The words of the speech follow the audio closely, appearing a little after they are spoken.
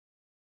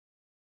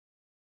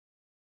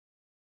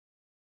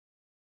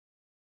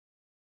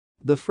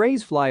The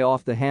phrase "fly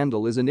off the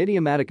handle" is an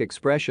idiomatic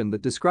expression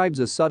that describes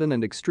a sudden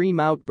and extreme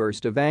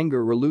outburst of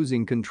anger or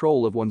losing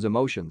control of one's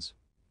emotions.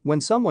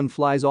 When someone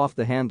flies off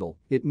the handle,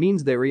 it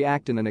means they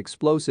react in an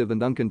explosive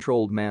and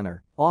uncontrolled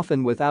manner,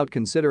 often without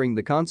considering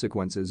the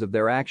consequences of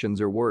their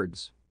actions or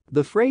words.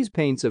 The phrase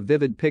paints a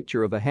vivid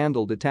picture of a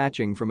handle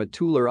detaching from a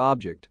tool or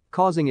object,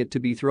 causing it to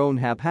be thrown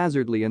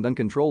haphazardly and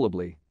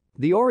uncontrollably.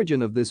 The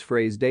origin of this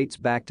phrase dates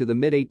back to the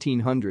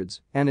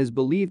mid-1800s and is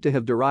believed to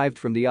have derived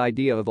from the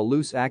idea of a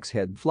loose axe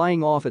head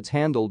flying off its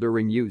handle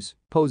during use,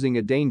 posing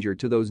a danger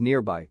to those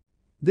nearby.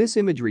 This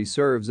imagery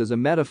serves as a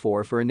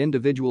metaphor for an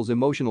individual's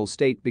emotional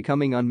state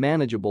becoming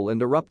unmanageable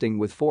and erupting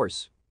with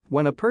force.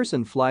 When a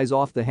person flies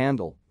off the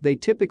handle, they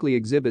typically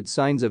exhibit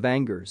signs of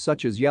anger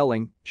such as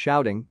yelling,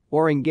 shouting,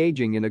 or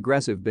engaging in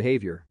aggressive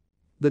behavior.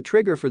 The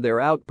trigger for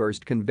their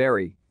outburst can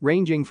vary,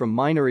 ranging from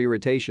minor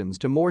irritations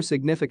to more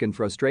significant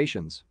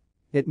frustrations.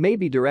 It may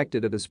be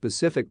directed at a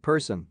specific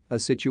person, a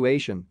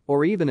situation,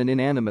 or even an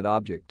inanimate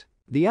object.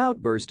 The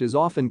outburst is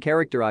often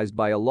characterized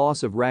by a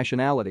loss of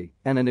rationality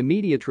and an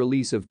immediate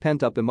release of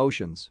pent-up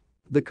emotions.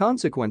 The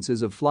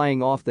consequences of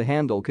flying off the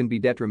handle can be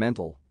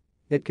detrimental.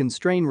 It can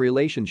strain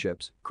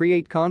relationships,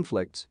 create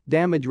conflicts,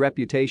 damage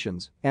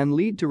reputations, and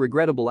lead to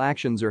regrettable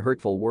actions or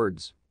hurtful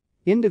words.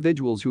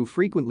 Individuals who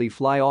frequently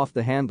fly off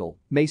the handle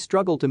may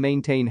struggle to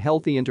maintain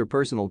healthy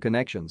interpersonal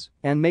connections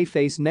and may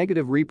face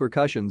negative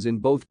repercussions in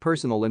both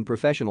personal and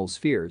professional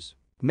spheres.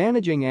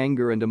 Managing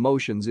anger and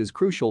emotions is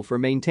crucial for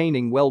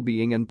maintaining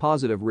well-being and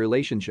positive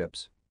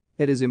relationships.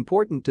 It is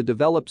important to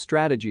develop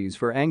strategies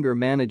for anger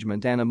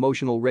management and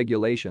emotional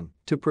regulation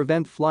to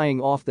prevent flying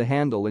off the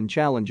handle in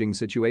challenging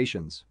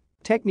situations.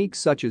 Techniques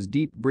such as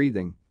deep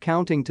breathing,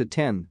 counting to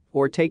 10,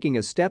 or taking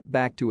a step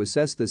back to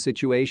assess the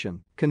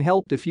situation can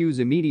help diffuse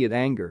immediate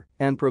anger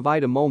and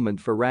provide a moment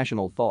for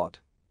rational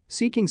thought.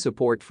 Seeking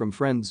support from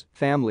friends,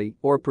 family,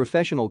 or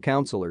professional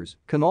counselors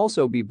can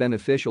also be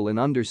beneficial in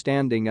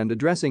understanding and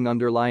addressing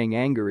underlying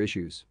anger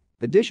issues.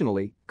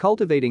 Additionally,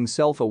 cultivating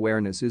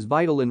self-awareness is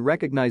vital in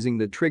recognizing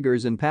the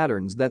triggers and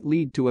patterns that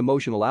lead to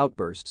emotional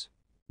outbursts.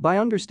 By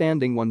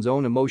understanding one's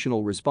own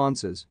emotional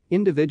responses,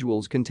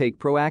 individuals can take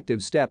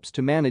proactive steps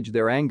to manage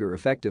their anger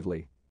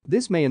effectively.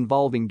 This may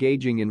involve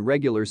engaging in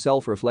regular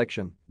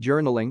self-reflection,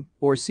 journaling,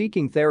 or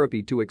seeking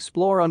therapy to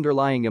explore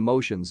underlying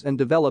emotions and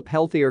develop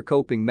healthier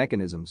coping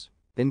mechanisms.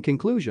 In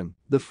conclusion,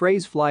 the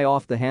phrase "fly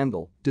off the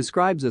handle"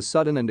 describes a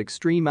sudden and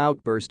extreme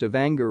outburst of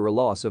anger or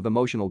loss of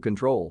emotional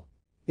control.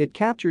 It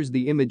captures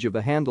the image of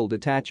a handle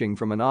detaching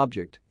from an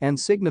object and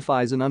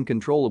signifies an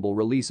uncontrollable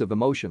release of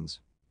emotions.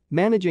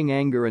 Managing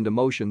anger and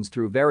emotions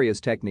through various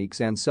techniques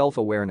and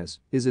self-awareness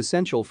is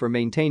essential for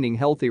maintaining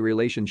healthy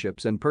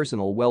relationships and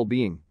personal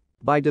well-being.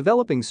 By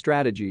developing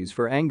strategies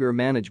for anger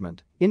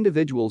management,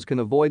 individuals can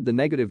avoid the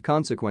negative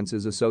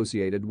consequences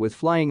associated with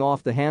flying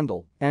off the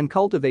handle and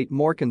cultivate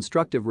more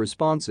constructive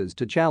responses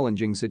to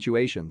challenging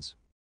situations.